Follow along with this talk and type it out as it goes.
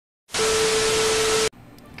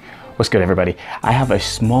What's good, everybody? I have a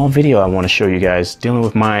small video I want to show you guys dealing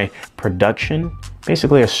with my production,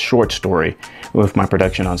 basically a short story with my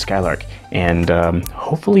production on Skylark, and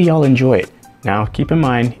hopefully y'all enjoy it. Now keep in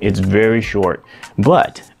mind it's very short,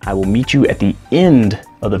 but I will meet you at the end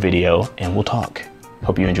of the video and we'll talk.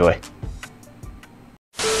 Hope you enjoy.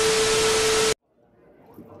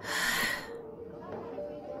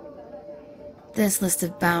 This list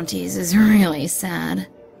of bounties is really sad.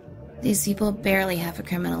 These people barely have a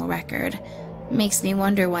criminal record. Makes me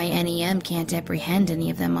wonder why NEM can't apprehend any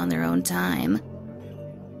of them on their own time.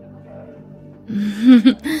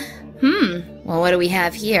 Well, what do we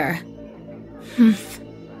have here?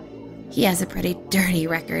 He has a pretty dirty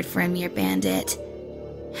record for a mere bandit.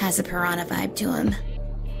 Has a piranha vibe to him.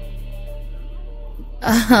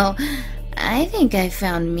 Oh, I think I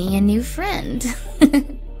found me a new friend.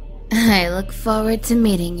 I look forward to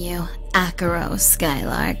meeting you, Akaro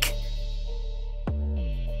Skylark.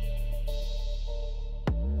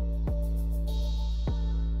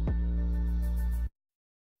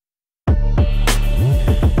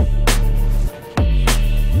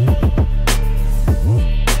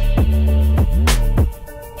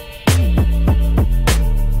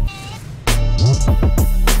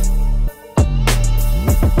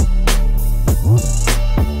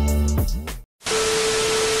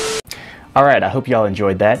 All right, I hope y'all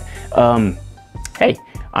enjoyed that. Hey,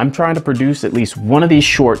 I'm trying to produce at least one of these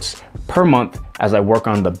shorts per month as I work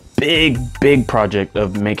on the big project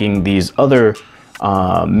of making these other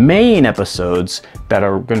main episodes that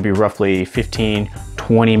are going to be roughly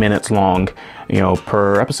 15-20 minutes long,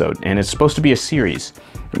 per episode. And it's supposed to be a series,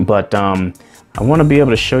 but I want to be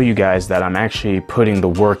able to show you guys that I'm actually putting the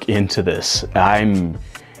work into this. I'm,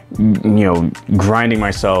 grinding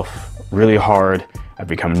myself really hard. I've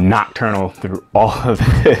become nocturnal through all of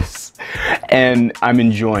this and I'm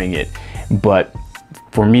enjoying it. But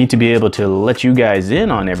for me to be able to let you guys in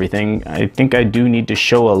on everything, I think I do need to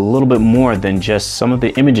show a little bit more than just some of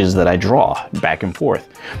the images that I draw back and forth.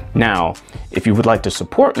 Now, if you would like to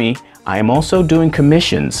support me, I am also doing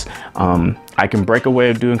commissions. I can break away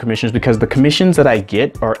of doing commissions because the commissions that I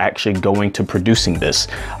get are actually going to producing this.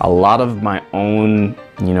 A lot of my own,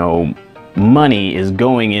 money is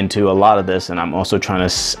going into a lot of this, and I'm also trying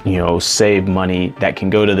to save money that can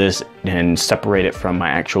go to this and separate it from my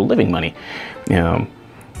actual living money.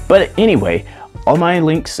 But anyway, all my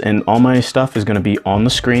links and all my stuff is going to be on the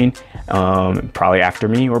screen, probably after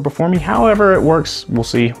me or before me, however it works. We'll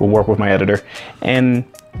see. We'll work with my editor and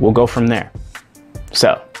we'll go from there.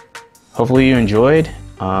 So hopefully you enjoyed.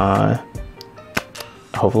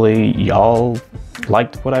 Hopefully y'all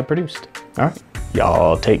liked what I produced. All right.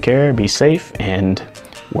 Y'all take care, be safe, and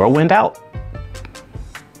Whirlwind out.